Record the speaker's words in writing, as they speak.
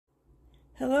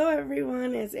Hello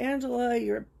everyone, it's Angela,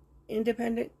 your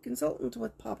independent consultant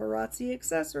with Paparazzi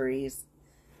Accessories.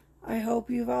 I hope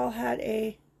you've all had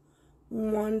a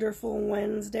wonderful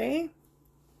Wednesday.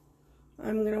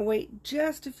 I'm going to wait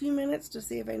just a few minutes to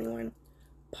see if anyone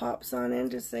pops on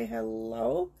in to say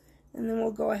hello, and then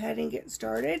we'll go ahead and get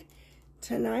started.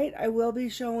 Tonight I will be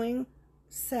showing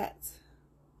sets.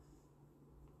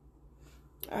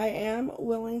 I am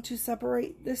willing to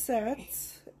separate the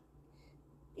sets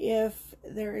if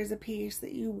there is a piece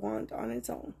that you want on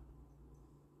its own.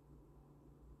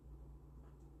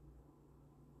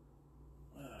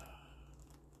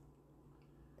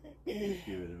 Give it a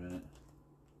minute.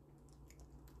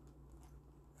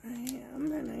 I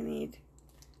am, and I need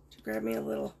to grab me a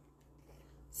little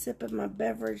sip of my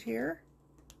beverage here.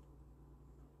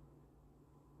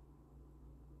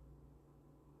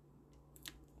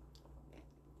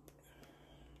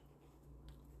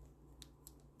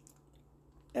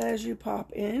 As you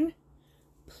pop in,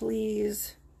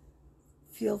 please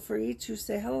feel free to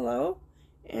say hello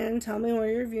and tell me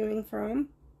where you're viewing from.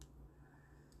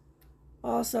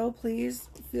 Also, please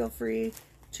feel free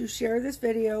to share this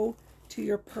video to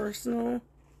your personal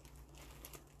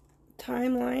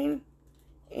timeline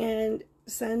and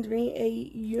send me a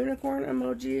unicorn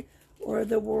emoji or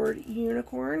the word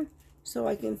unicorn so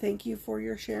I can thank you for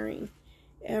your sharing.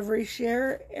 Every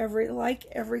share, every like,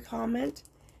 every comment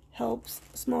helps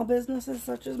small businesses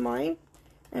such as mine,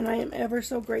 and I am ever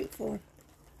so grateful.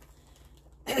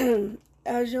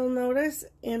 As you'll notice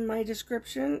in my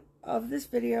description of this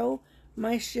video,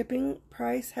 my shipping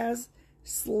price has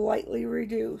slightly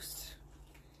reduced.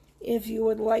 If you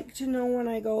would like to know when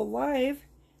I go live,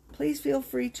 please feel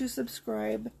free to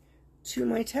subscribe to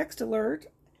my text alert.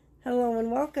 Hello and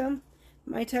welcome.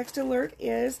 My text alert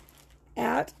is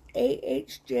at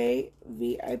AHJVIP.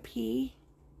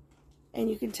 And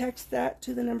you can text that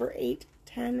to the number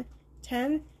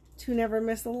 81010 to never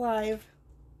miss a live.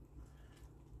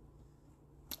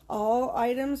 All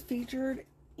items featured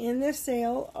in this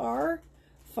sale are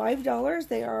 $5.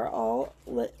 They are all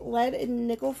lead and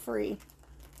nickel free.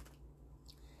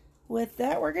 With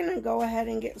that, we're going to go ahead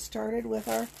and get started with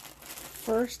our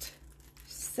first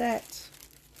set.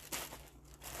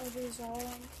 Are these all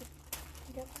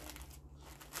together?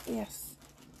 Yes.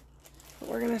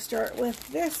 We're going to start with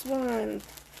this one.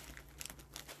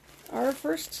 Our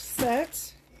first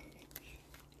set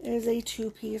is a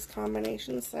two-piece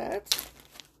combination set.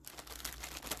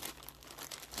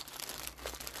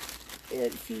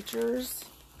 It features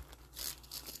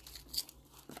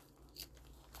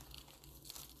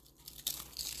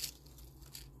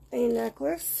a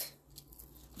necklace.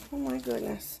 Oh my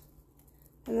goodness.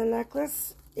 And the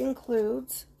necklace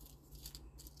includes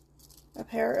a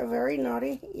pair of very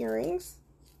naughty earrings.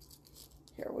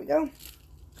 Here we go.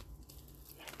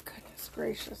 Goodness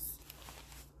gracious.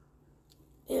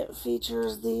 It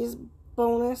features these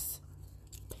bonus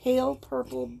pale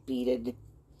purple beaded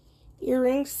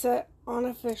earrings set on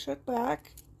a fishhook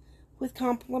back with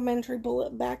complimentary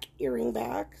bullet back earring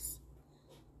backs.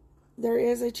 There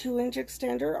is a 2-inch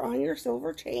extender on your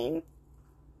silver chain,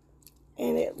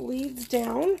 and it leads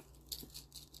down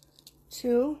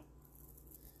to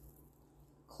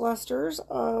clusters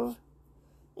of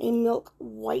a milk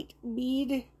white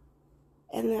bead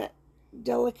and that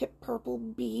delicate purple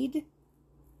bead.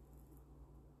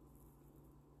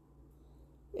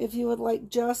 If you would like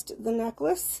just the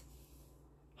necklace,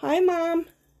 hi Mom,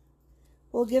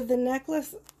 we'll give the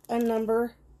necklace a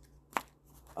number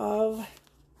of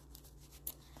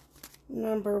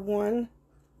number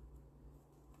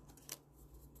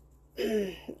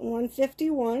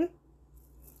 151.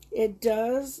 It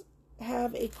does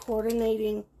have a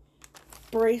coordinating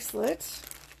bracelet,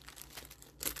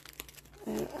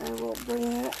 and I will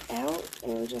bring that out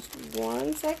in just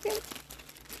 1 second.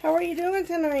 How are you doing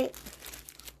tonight?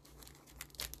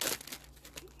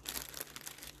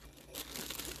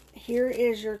 Here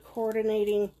is your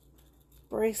coordinating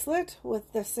bracelet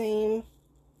with the same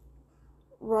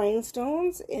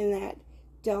rhinestones in that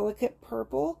delicate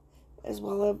purple as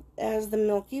well as the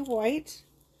milky white.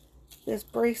 This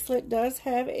bracelet does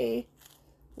have a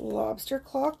lobster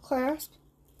claw clasp,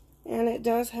 and it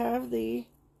does have the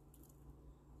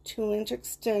 2-inch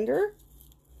extender.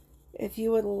 If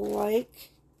you would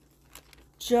like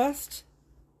just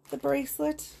the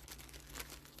bracelet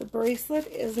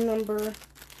is number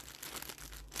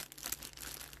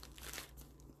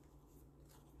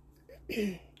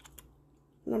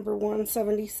number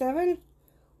 177,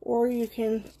 or you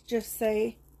can just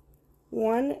say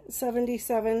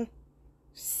 177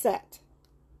 set.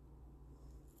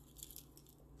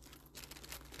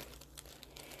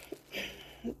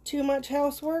 Too much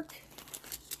housework?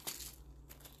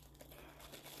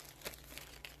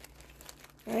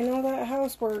 I know that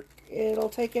housework, it'll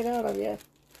take it out of you.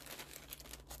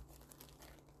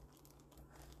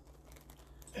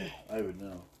 I would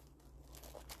know.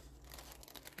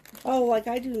 Oh, like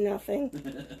I do nothing.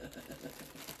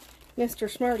 Mr.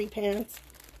 Smarty Pants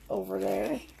over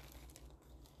there.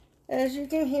 As you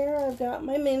can hear, I've got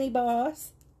my mini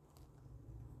boss.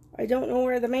 I don't know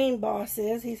where the main boss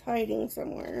is. He's hiding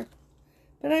somewhere.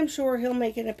 But I'm sure he'll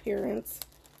make an appearance.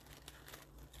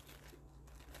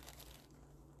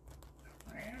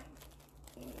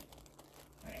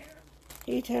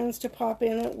 He tends to pop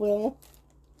in at will.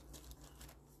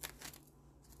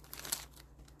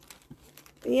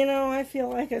 You know, I feel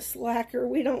like a slacker.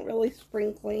 We don't really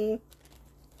spring clean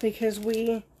because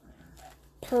we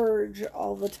purge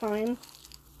all the time.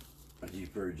 But you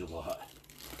purge a lot.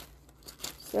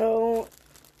 So,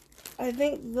 I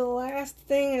think the last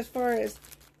thing as far as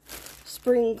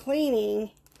spring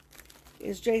cleaning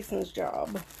is Jason's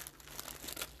job.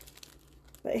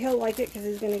 But he'll like it because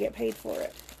he's going to get paid for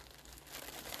it.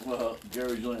 Well,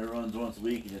 Garbage only runs once a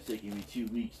week, and it's taking me 2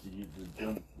 weeks to get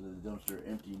the dumpster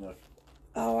empty enough.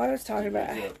 Oh, I was talking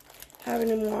about having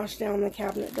him wash down the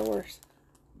cabinet doors.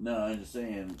 No, I'm just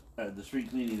saying, the street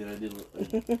cleaning that I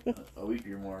did a week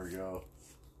or more ago.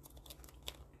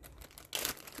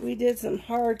 We did some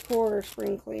hardcore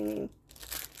spring cleaning.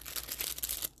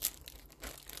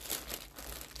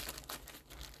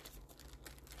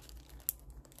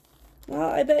 Well,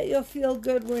 I bet you'll feel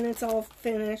good when it's all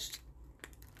finished.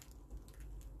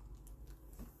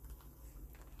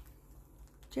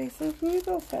 Jason, can you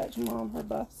go fetch Mom her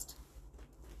bust?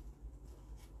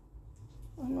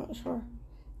 I'm not sure.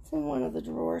 It's in one of the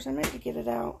drawers. I meant to get it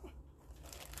out.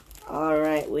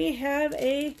 Alright, we have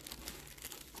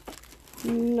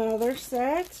another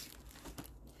set.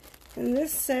 And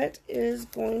this set is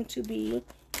going to be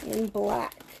in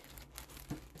black.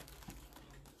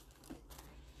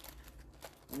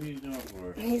 What are you doing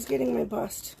for? He's getting my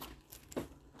bust.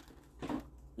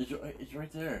 It's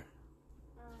right there.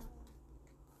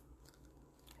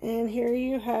 And here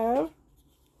you have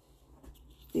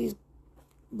these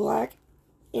black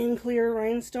and clear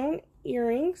rhinestone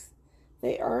earrings.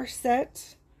 They are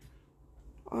set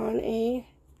on a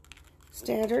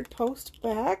standard post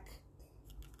back.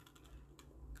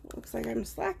 Looks like I'm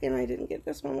slacking. I didn't get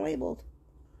this one labeled.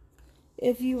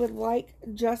 If you would like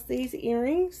just these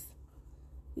earrings,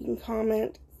 you can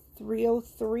comment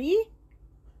 303.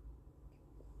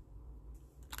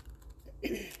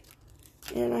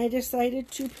 And I decided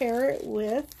to pair it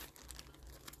with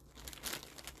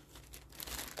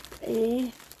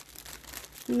a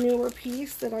newer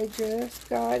piece that I just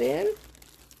got in.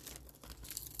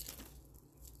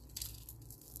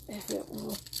 If it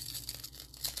will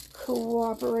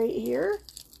cooperate here.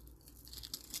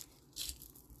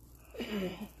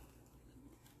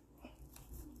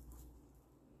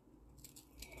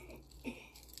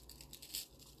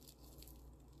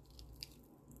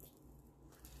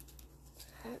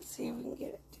 Let's see if we can get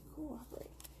it to cooperate.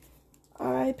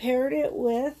 I paired it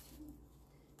with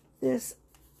this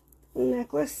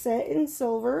necklace set in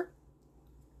silver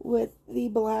with the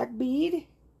black bead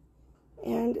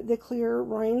and the clear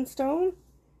rhinestone.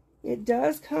 It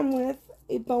does come with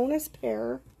a bonus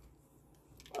pair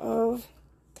of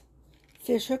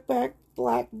fishhook back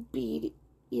black bead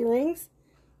earrings.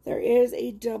 There is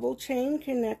a double chain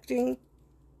connecting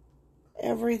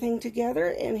everything together,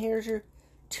 and here's your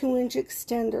 2-inch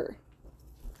extender.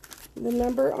 The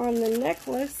number on the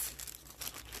necklace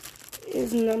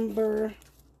is number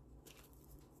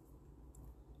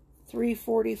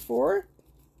 344,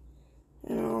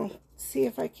 and I'll see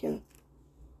if I can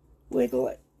wiggle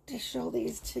it to show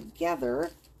these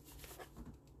together.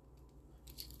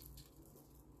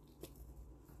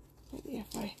 Maybe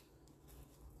if I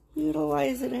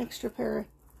utilize an extra pair of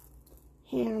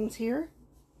hands here.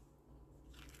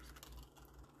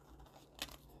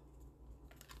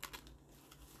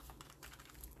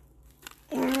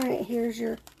 Alright, here's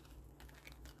your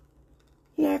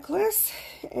necklace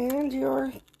and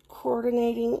your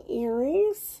coordinating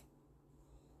earrings.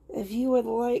 If you would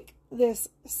like this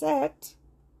set,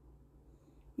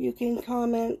 you can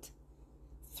comment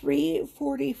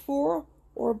 344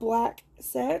 or black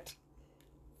set.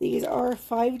 These are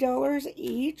 $5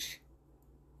 each.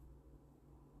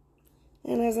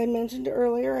 And as I mentioned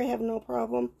earlier, I have no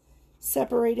problem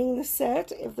separating the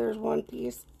set if there's one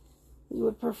piece you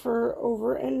would prefer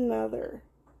over another.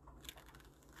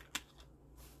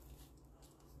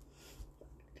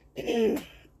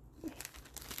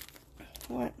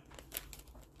 What?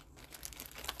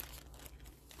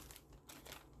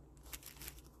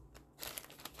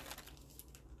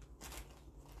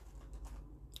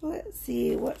 Let's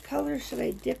see, what color should I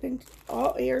dip into?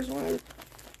 Oh, here's one.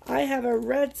 I have a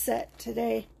red set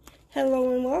today.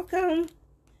 Hello and welcome.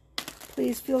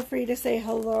 Please feel free to say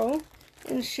hello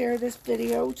and share this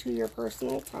video to your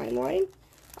personal timeline.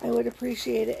 I would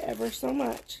appreciate it ever so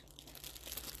much.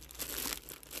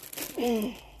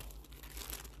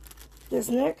 This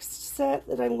next set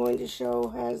that I'm going to show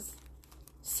has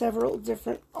several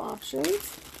different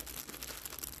options.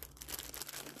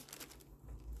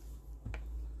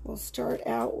 We'll start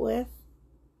out with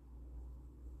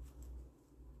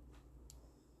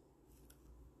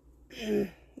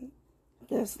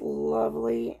this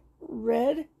lovely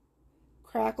red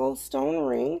crackle stone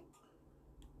ring.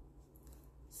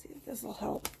 Let's see if this will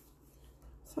help.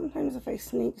 Sometimes if I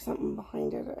sneak something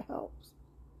behind it, it helps.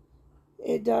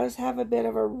 It does have a bit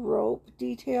of a rope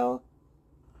detail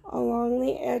along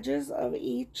the edges of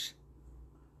each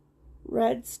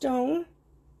red stone.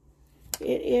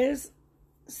 It is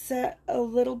set a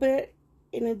little bit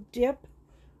in a dip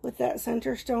with that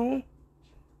center stone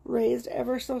raised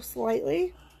ever so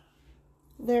slightly.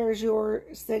 There's your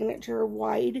signature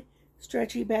wide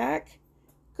stretchy back,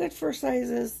 good for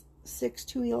sizes 6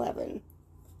 to 11.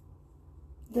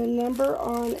 The number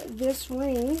on this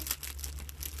ring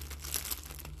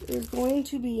is going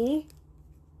to be,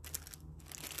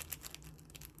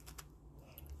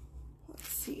 let's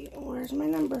see, where's my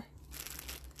number?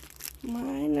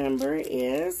 My number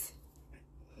is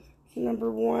number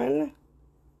 1.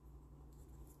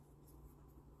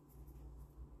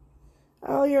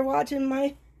 Oh, you're watching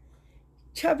my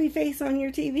chubby face on your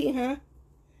TV, huh?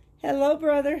 Hello,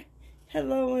 brother.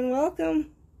 Hello and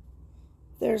welcome.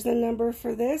 There's the number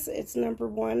for this. It's number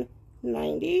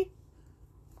 190.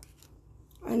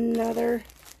 Another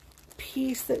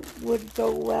piece that would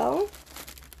go well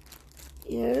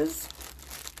is,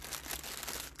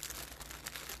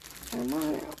 come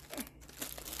on out,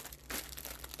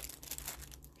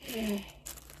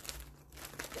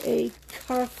 a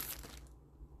cuff.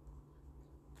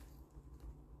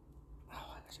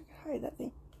 Oh, I wish I could hide that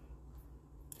thing.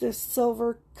 This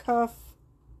silver cuff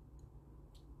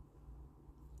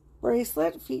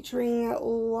bracelet featuring that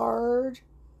large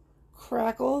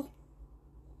crackle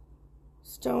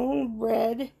stone,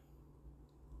 red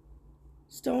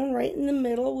stone right in the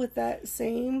middle with that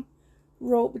same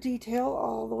rope detail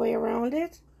all the way around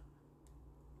it.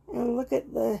 And look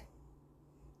at the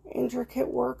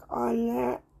intricate work on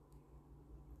that.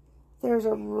 There's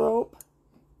a rope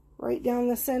right down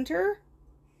the center.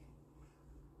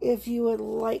 If you would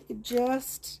like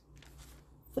just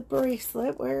the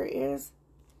bracelet, where is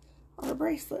our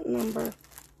bracelet number?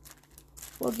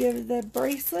 We'll give the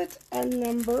bracelet a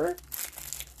number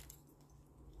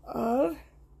of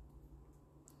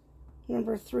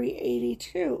number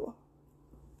 382.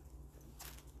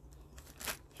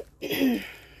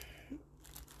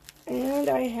 And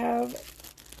I have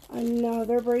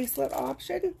another bracelet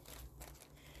option.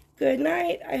 Good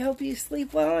night. I hope you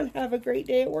sleep well and have a great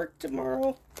day at work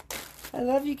tomorrow. I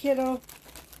love you, kiddo.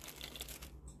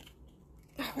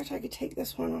 I wish I could take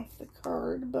this one off the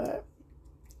card, but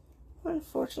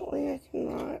unfortunately I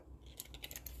cannot.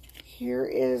 Here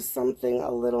is something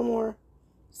a little more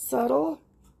subtle.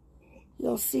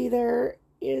 You'll see there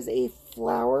is a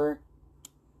flower,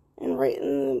 and right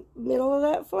in the middle of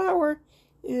that flower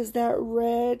is that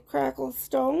red crackle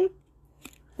stone.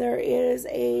 There is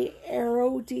a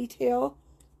arrow detail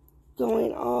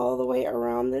going all the way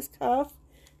around this cuff.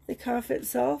 The cuff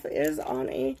itself is on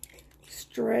a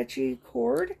stretchy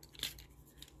cord.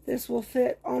 This will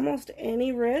fit almost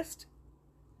any wrist.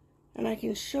 And I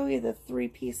can show you the 3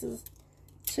 pieces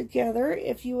together.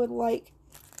 If you would like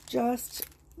just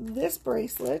this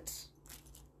bracelet,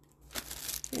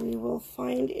 we will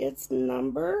find its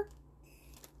number.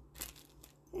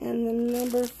 And the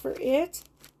number for it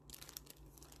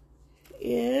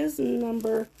is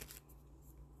number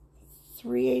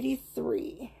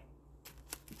 383.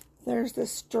 There's the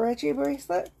stretchy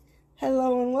bracelet.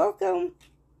 Hello and welcome.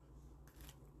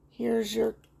 Here's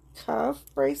your cuff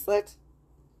bracelet.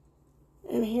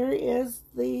 And here is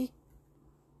the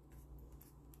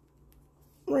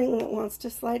ring that wants to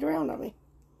slide around on me.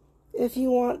 If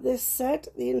you want this set,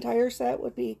 the entire set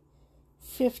would be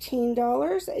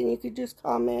 $15, and you could just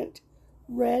comment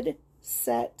red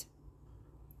set.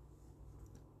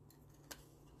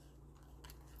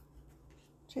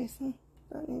 Jason,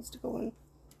 that needs to go in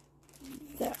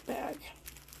that bag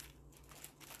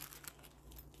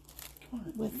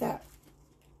with that.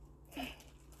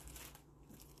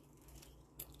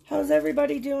 How's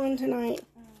everybody doing tonight?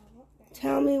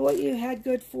 Tell me what you had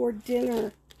good for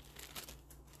dinner.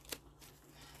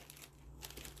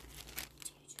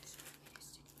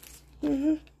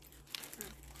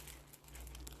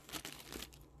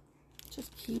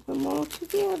 Just keep them all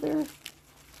together.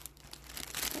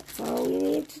 That's all we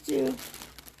need to do.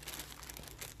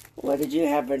 What did you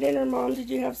have for dinner, Mom? Did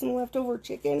you have some leftover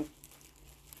chicken?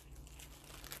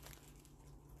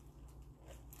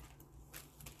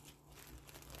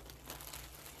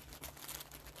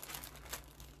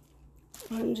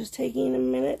 I'm just taking a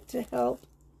minute to help.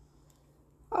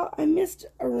 Oh, I missed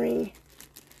a ring.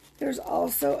 There's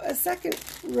also a second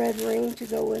red ring to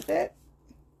go with it.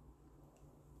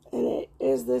 And it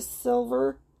is this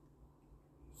silver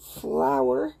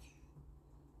flower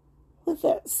with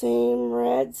that same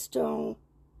red stone.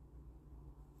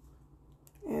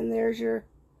 And there's your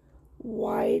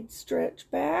wide stretch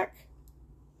back.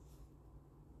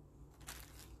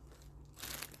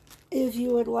 If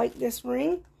you would like this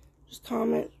ring, just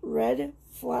comment red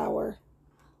flower.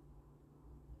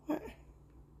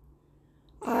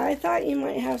 I thought you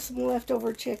might have some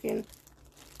leftover chicken.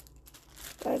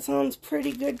 That sounds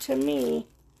pretty good to me.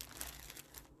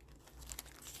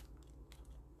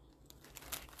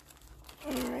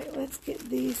 Alright, let's get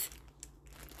these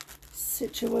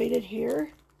situated here.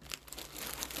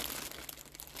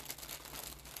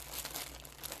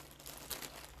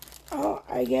 Oh,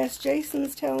 I guess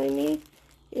Jason's telling me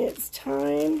it's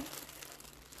time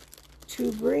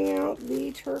to bring out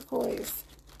the turquoise.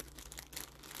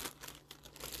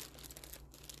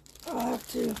 I'll have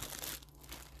to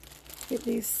get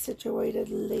these situated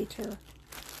later.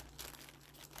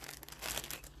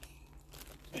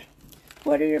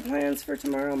 What are your plans for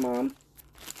tomorrow, Mom?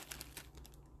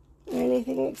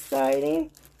 Anything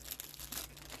exciting?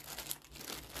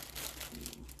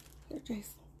 Here,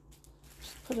 Jason.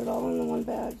 Just put it all in the one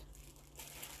bag.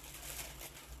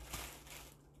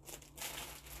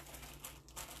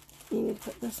 You need to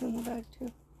put this in the bag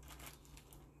too.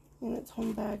 In its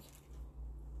home bag.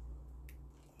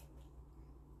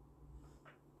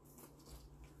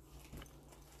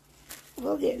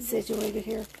 We'll get situated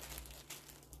here.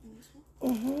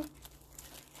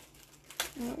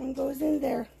 That one goes in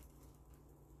there.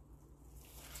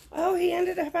 Oh, he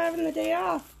ended up having the day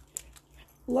off.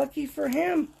 Lucky for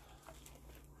him.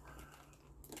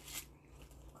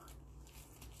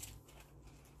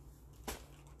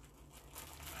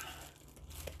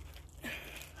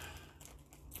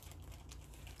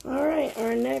 Alright,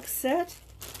 our next set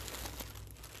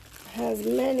has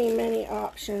many, many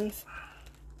options.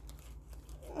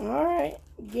 Alright,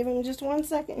 give him just 1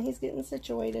 second. He's getting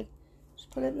situated. Just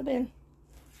put it in the bin.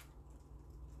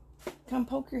 Come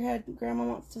poke your head. Grandma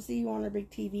wants to see you on her big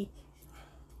TV.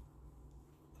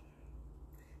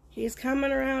 He's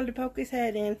coming around to poke his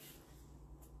head in.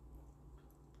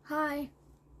 Hi.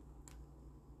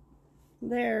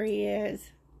 There he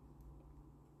is.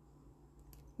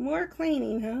 More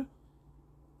cleaning, huh?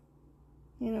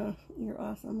 You know, you're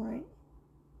awesome, right?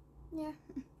 Yeah.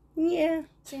 Yeah.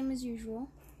 Same as usual.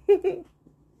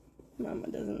 Mama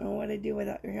doesn't know what to do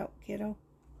without your help, kiddo.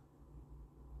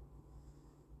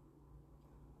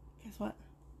 Guess what?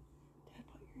 Dad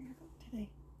bought your yearbook today.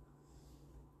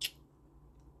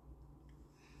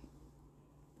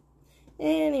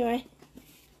 Anyway.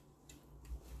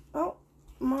 Oh,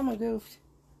 Mama goofed.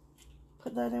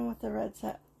 Put that in with the red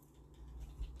set.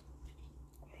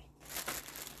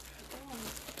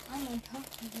 I'm on top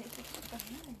of it. It's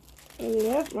behind.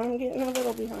 Yep, I'm getting a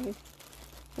little behind.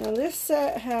 Now this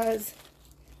set has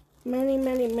many,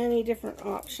 many, many different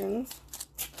options.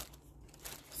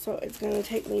 So it's going to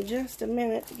take me just a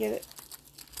minute to get it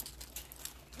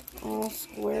all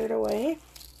squared away.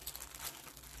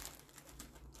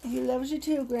 He loves you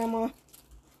too, Grandma.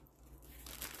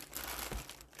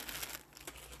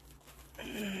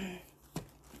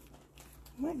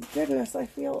 My goodness, I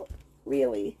feel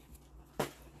really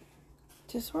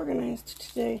disorganized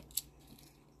today.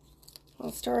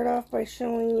 I'll start off by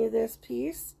showing you this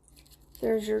piece.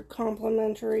 There's your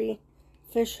complimentary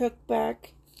fishhook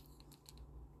back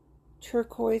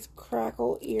turquoise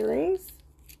crackle earrings.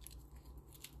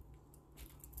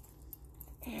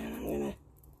 And I'm going to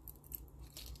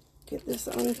get this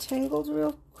untangled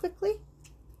real quickly.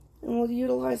 And we'll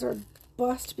utilize our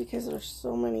bust because there's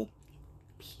so many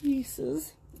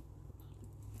pieces.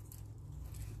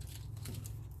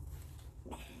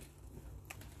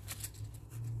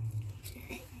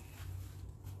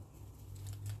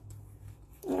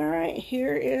 Alright,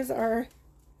 here is our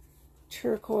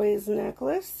turquoise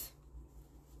necklace.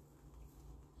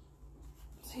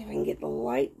 See if I can get the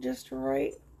light just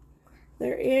right.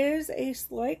 There is a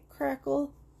slight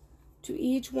crackle to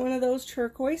each one of those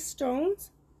turquoise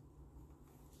stones.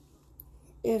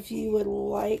 If you would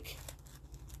like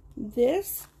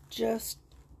this, just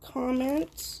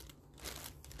comment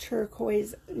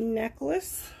turquoise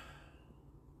necklace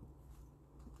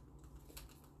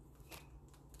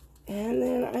And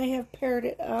then I have paired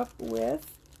it up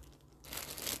with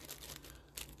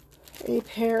a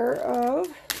pair of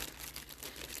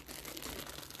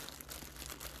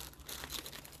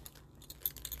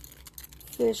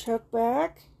fish hook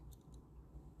back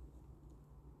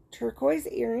turquoise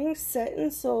earrings set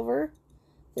in silver.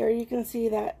 There you can see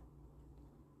that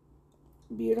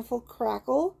beautiful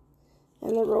crackle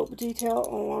and the rope detail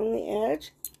along the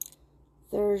edge.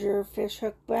 There's your fish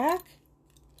hook back.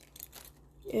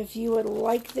 If you would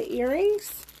like the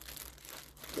earrings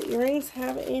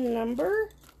have a number,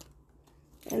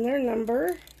 and their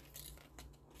number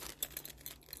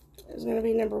is going to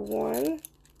be number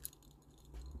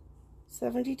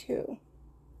 172.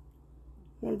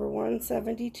 Number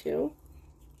 172.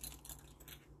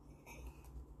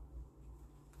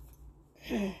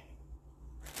 And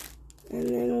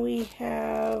then we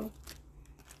have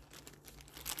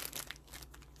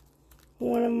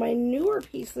one of my newer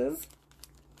pieces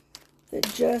that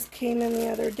just came in the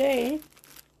other day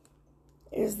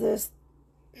is this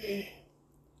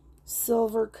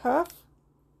silver cuff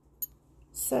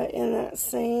set in that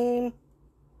same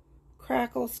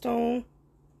crackle stone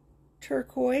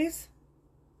turquoise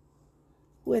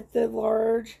with the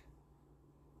large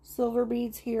silver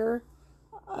beads here,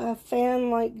 a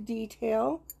fan-like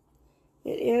detail.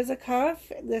 It is a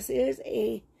cuff. This is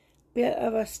a bit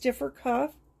of a stiffer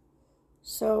cuff,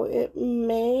 so it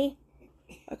may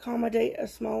accommodate a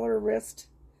smaller wrist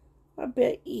a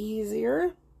bit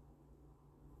easier.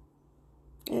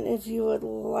 And if you would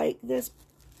like this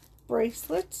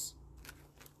bracelet,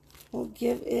 we'll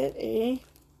give it a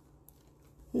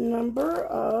number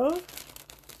of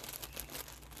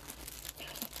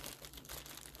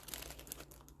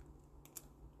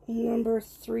number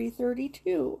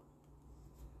 332.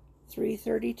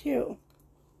 332.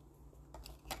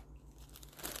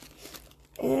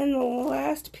 And the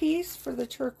last piece for the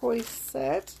turquoise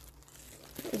set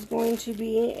is going to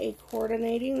be a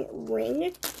coordinating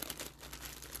ring.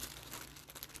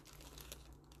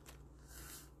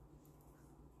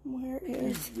 Where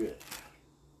is...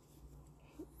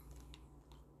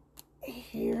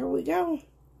 Here we go.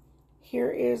 Here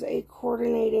is a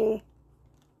coordinating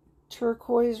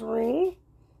turquoise ring.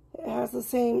 It has the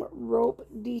same rope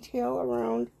detail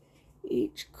around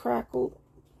each crackled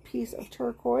piece of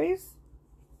turquoise.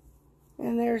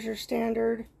 And there's your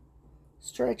standard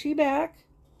stretchy back.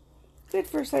 Good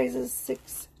for sizes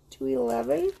 6 to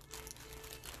 11.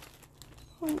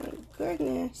 Oh my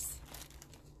goodness.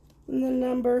 And the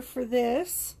number for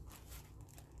this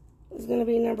is going to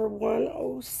be number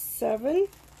 107.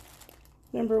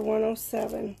 Number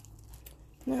 107.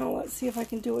 Now let's see if I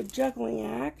can do a juggling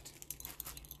act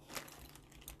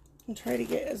and try to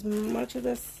get as much of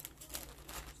this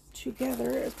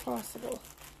together as possible.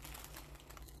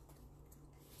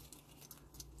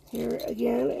 Here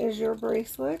again is your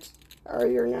bracelet, or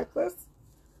your necklace.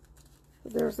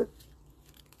 There's a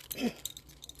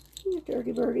you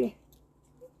dirty birdie.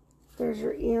 There's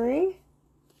your earring.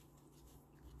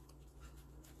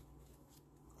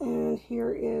 And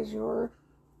here is your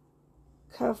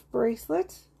cuff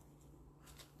bracelet.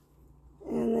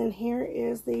 And then here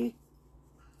is the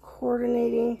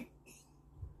coordinating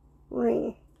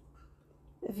ring.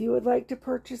 If you would like to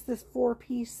purchase this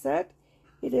 4-piece set,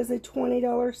 it is a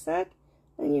 $20 set,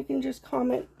 and you can just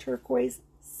comment turquoise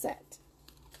set.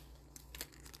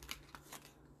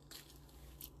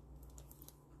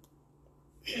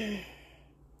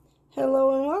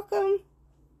 Hello and welcome.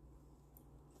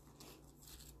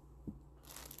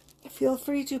 Feel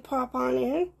free to pop on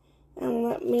in and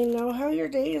let me know how your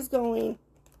day is going.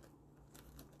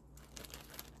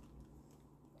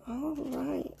 All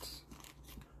right.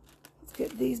 Let's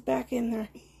get these back in their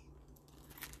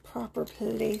proper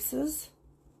places.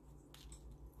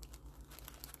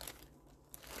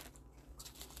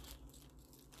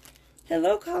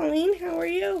 Hello, Colleen. How are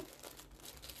you?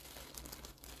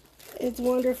 It's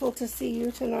wonderful to see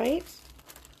you tonight.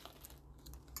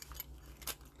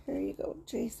 Here you go,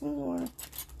 Jason. You want to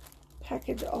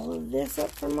package all of this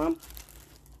up for Mom?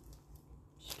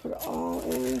 Just put it all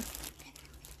in.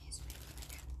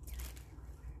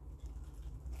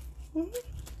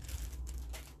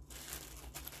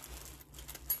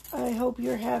 I hope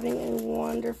you're having a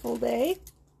wonderful day.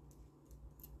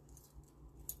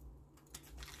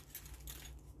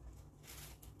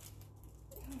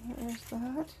 There's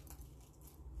that.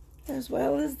 As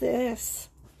well as this.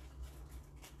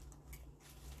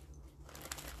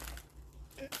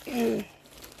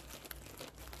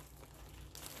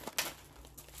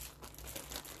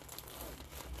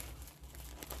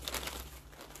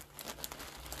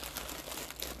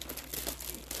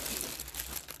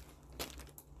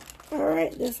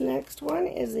 Alright, this next one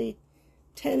is a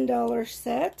 $10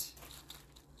 set.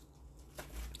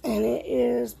 And it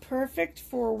is perfect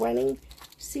for wedding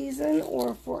season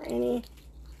or for any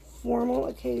formal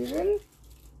occasion.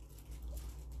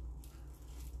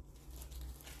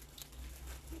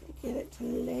 Get it to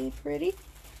lay pretty.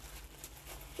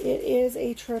 It is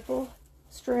a triple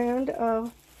strand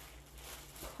of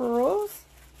pearls,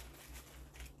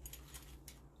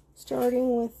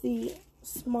 starting with the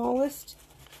smallest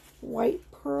white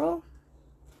pearl,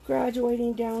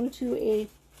 graduating down to a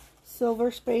silver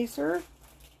spacer,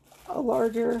 a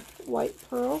larger white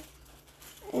pearl,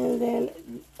 and then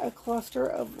a cluster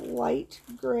of light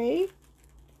gray,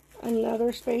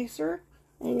 another spacer,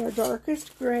 and your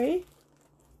darkest gray,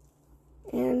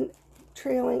 and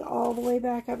trailing all the way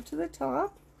back up to the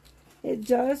top. It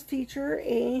does feature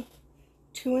a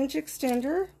 2-inch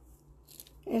extender,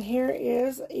 and here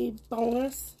is a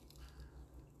bonus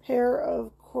pair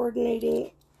of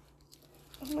coordinating,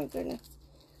 oh my goodness,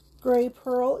 gray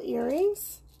pearl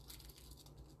earrings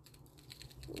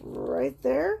right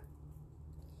there.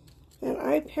 And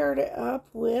I paired it up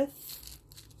with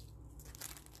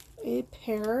a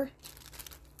pair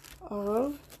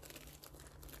of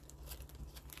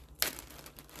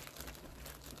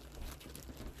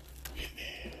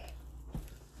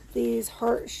these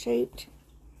heart-shaped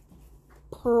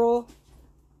pearl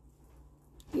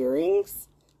earrings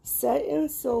set in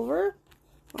silver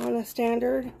on a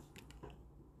standard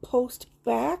post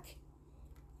back.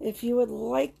 If you would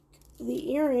like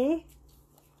the earring,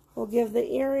 we'll give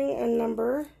the earring a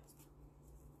number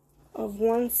of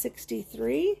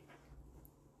 163.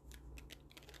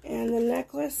 And the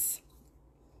necklace,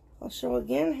 I'll show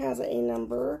again, has a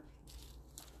number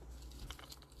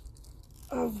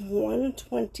of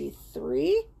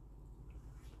 123.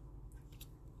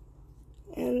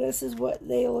 And this is what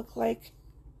they look like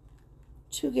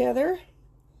together.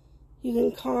 You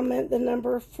can comment the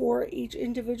number for each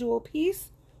individual piece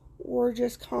or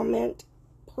just comment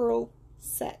pearl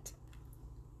set.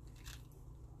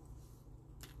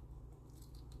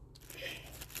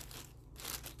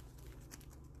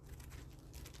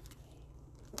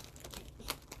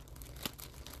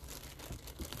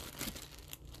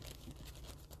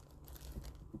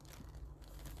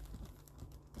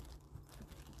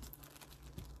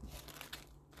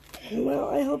 Well,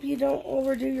 I hope you don't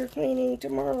overdo your cleaning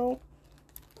tomorrow.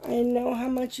 I know how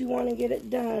much you want to get it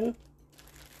done.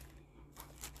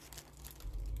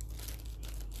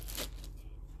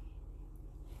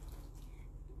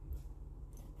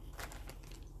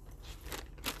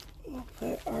 We'll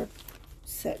put our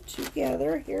set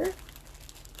together here.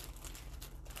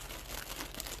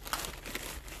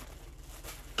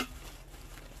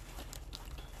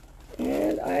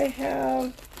 And I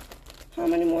have, how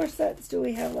many more sets do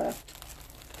we have left?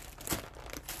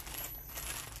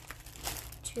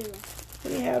 2.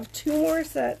 We have 2 more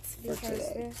sets for Because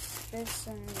today. this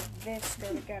and this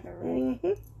go together, right?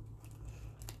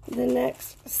 Mm-hmm. The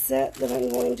next set that I'm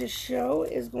going to show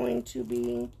is going to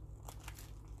be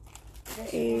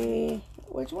This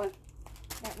which one?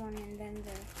 that one, and then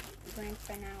the grand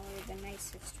finale, the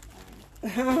nicest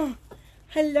one.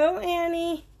 Hello,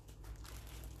 Annie.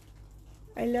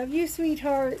 I love you,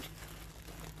 sweetheart.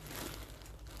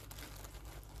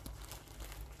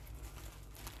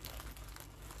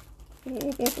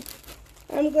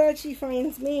 I'm glad she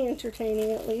finds me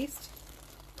entertaining, at least.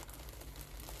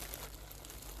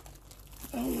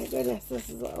 Oh my goodness, this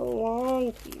is a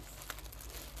long piece.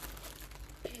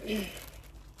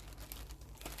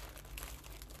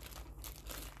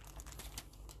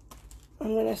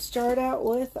 I'm going to start out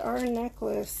with our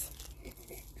necklace.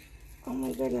 Oh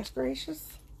my goodness gracious.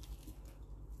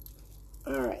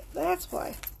 Alright, that's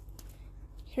why.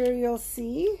 Here you'll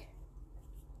see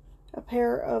a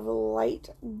pair of light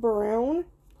brown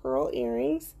pearl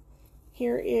earrings.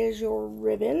 Here is your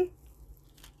ribbon.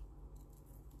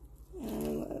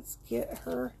 And let's get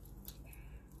her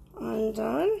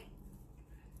undone.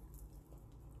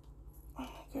 Oh my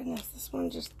goodness, this one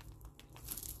just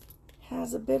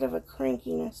has a bit of a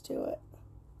crankiness to it.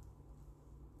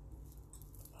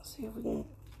 Let's see if we can,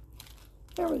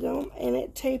 there we go. And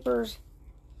it tapers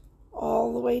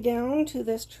all the way down to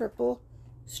this triple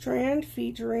strand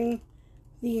featuring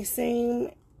the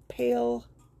same pale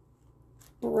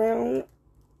brown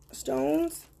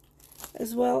stones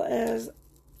as well as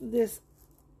this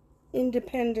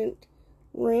independent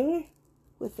ring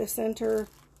with the center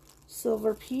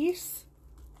silver piece,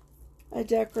 a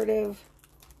decorative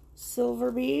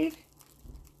silver bead.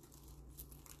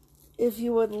 If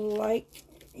you would like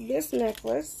this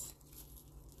necklace,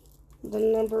 the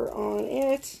number on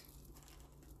it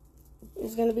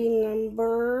is going to be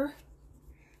number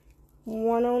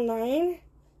 $109.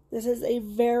 This is a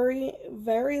very,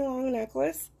 very long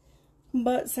necklace,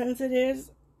 but since it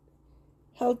is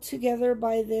held together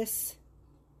by this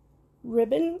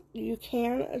ribbon, you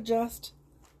can adjust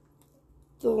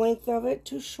the length of it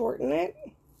to shorten it.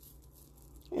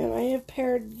 And I have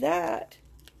paired that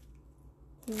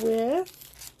with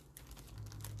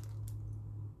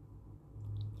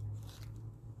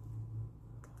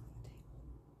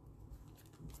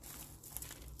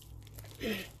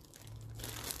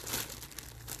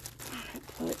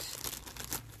put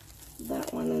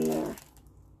that one in there.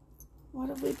 What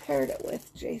have we paired it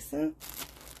with, Jason?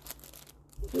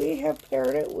 We have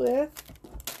paired it with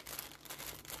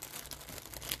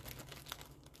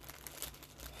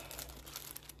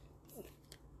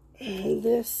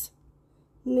this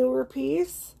newer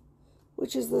piece,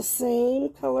 which is the same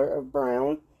color of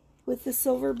brown with the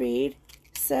silver bead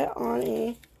set on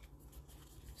a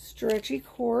stretchy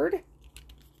cord.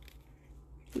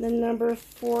 The number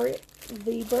for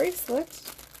the bracelet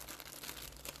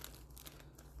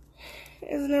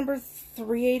is number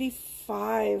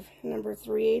 385. Number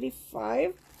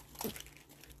 385.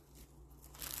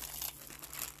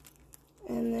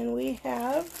 And then we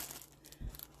have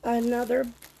another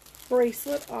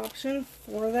bracelet option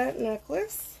for that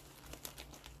necklace.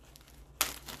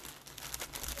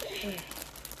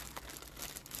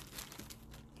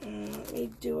 Let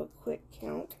me do a quick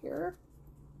count here.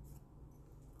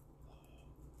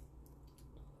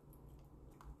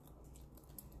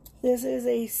 This is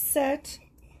a set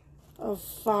of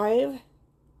 5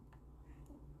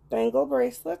 bangle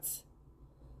bracelets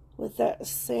with that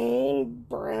same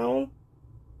brown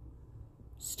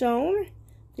stone.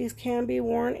 These can be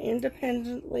worn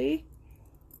independently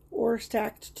or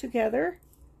stacked together.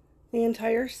 The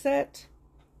entire set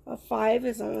of 5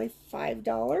 is only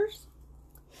 $5.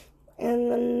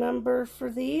 And the number for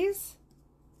these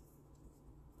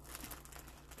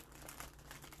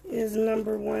is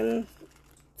number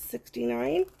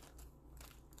 169.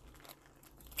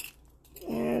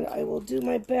 And I will do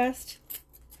my best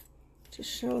to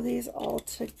show these all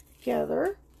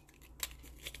together.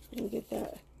 Let me get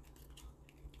that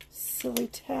silly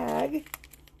tag.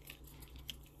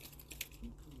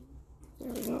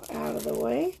 There we go, out of the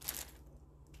way.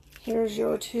 Here's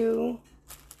your 2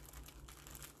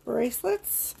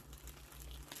 bracelets.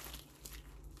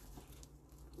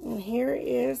 And here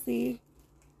is the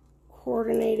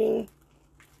coordinating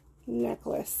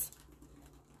necklace.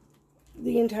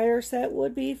 The entire set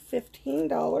would be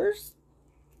 $15.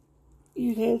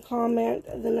 You can comment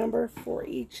the number for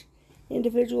each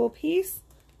individual piece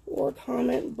or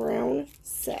comment brown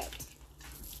set.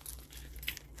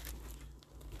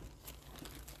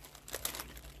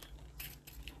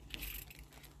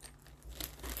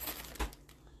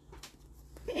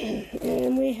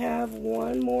 And we have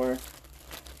one more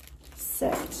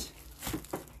set.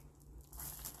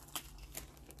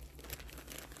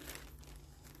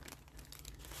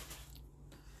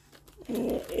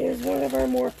 And it is one of our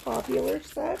more popular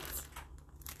sets.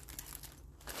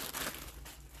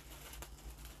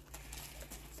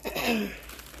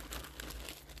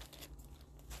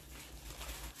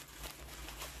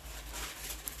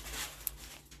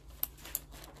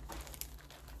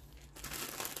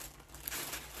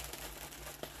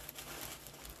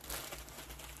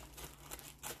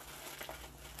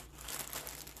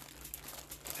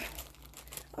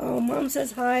 Oh, Mom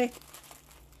says hi.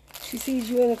 She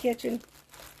sees you in the kitchen.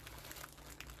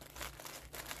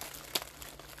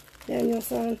 Daniel's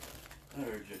son. I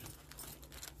heard you.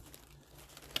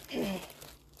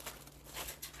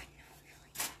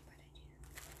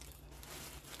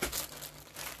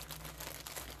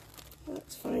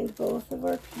 Let's find both of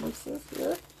our pieces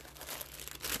here.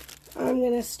 I'm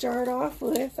going to start off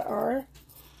with our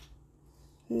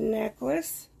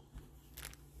necklace.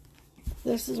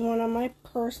 This is one of my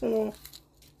personal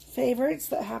favorites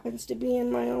that happens to be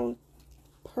in my own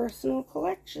personal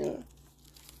collection.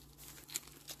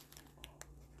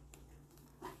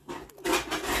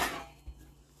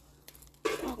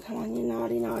 Oh, come on, you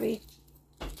naughty, naughty.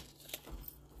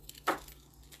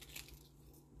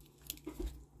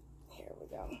 Here we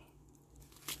go.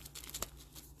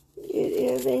 It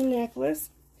is a necklace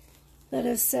that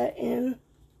is set in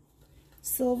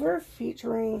silver,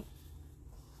 featuring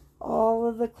all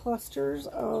of the clusters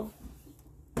of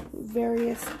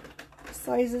various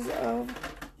sizes of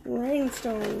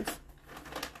rhinestones.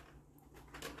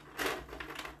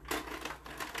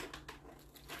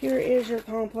 Here is your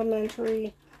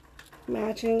complimentary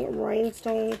matching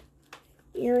rhinestone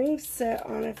earrings set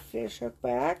on a fishhook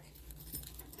back.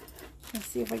 Let's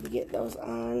see if I can get those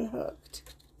unhooked.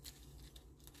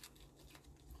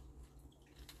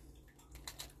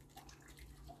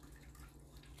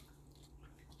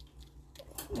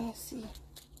 see.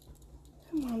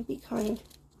 Come on, be kind.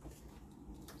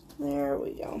 There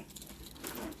we go.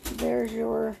 There's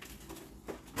your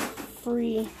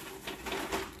free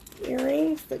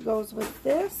earrings that goes with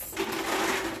this.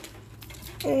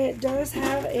 And it does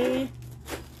have a...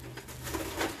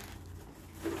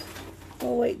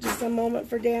 I'll wait just a moment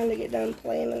for Dan to get done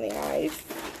playing in the ice.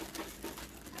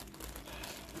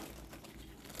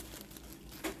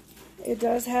 It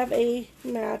does have a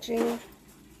matching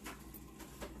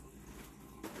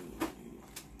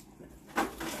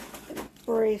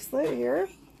bracelet here.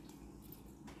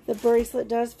 The bracelet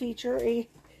does feature a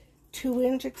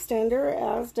 2-inch extender,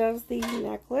 as does the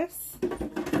necklace.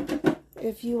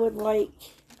 If you would like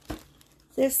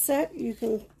this set, you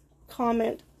can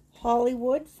comment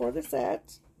Hollywood for the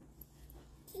set,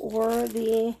 or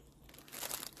the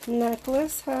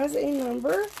necklace has a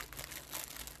number,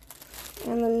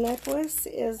 and the necklace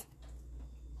is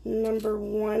number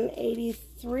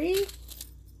 183.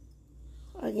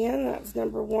 Again, that's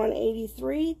number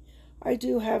 183. I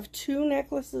do have 2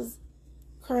 necklaces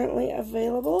currently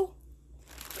available,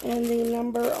 and the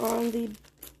number on the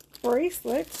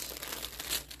bracelet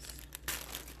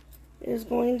is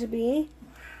going to be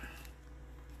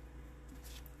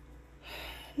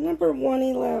number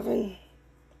 111.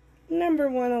 Number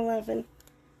 111.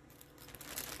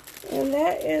 And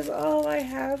that is all I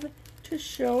have to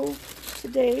show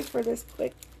today for this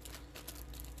quick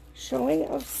showing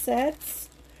of sets.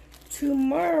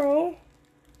 Tomorrow,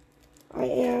 I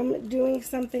am doing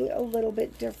something a little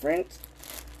bit different.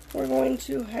 We're going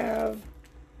to have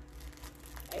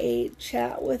a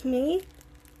chat with me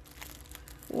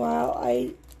while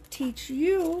I teach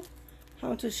you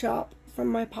how to shop from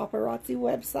my paparazzi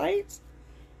website.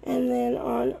 And then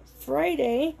on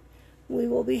Friday, we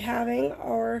will be having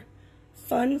our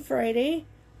Fun Friday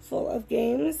full of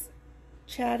games,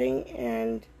 chatting,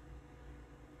 and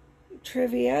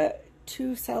trivia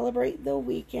to celebrate the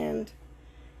weekend.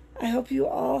 I hope you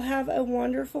all have a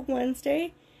wonderful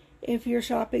Wednesday. If you're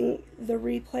shopping the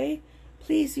replay,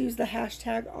 please use the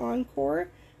hashtag Encore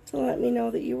to let me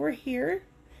know that you were here.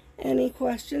 Any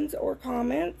questions or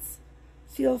comments,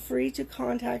 feel free to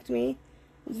contact me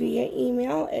via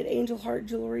email at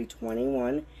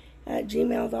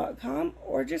angelheartjewelry21@gmail.com,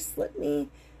 or just slip me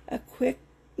a quick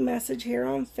message here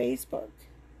on Facebook.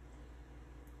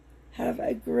 Have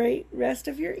a great rest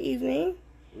of your evening.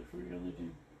 What were you gonna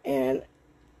do? And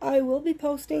I will be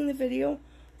posting the video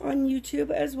on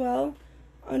YouTube as well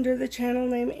under the channel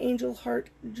name Angel Heart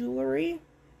Jewelry.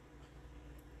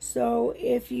 So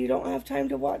if you don't have time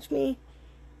to watch me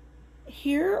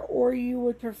here, or you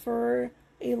would prefer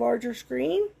a larger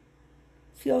screen,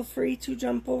 feel free to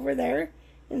jump over there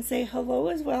and say hello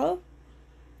as well.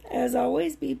 As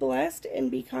always, be blessed and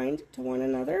be kind to one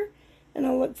another, and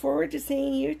I'll look forward to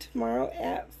seeing you tomorrow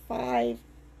at 5.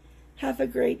 Have a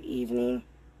great evening.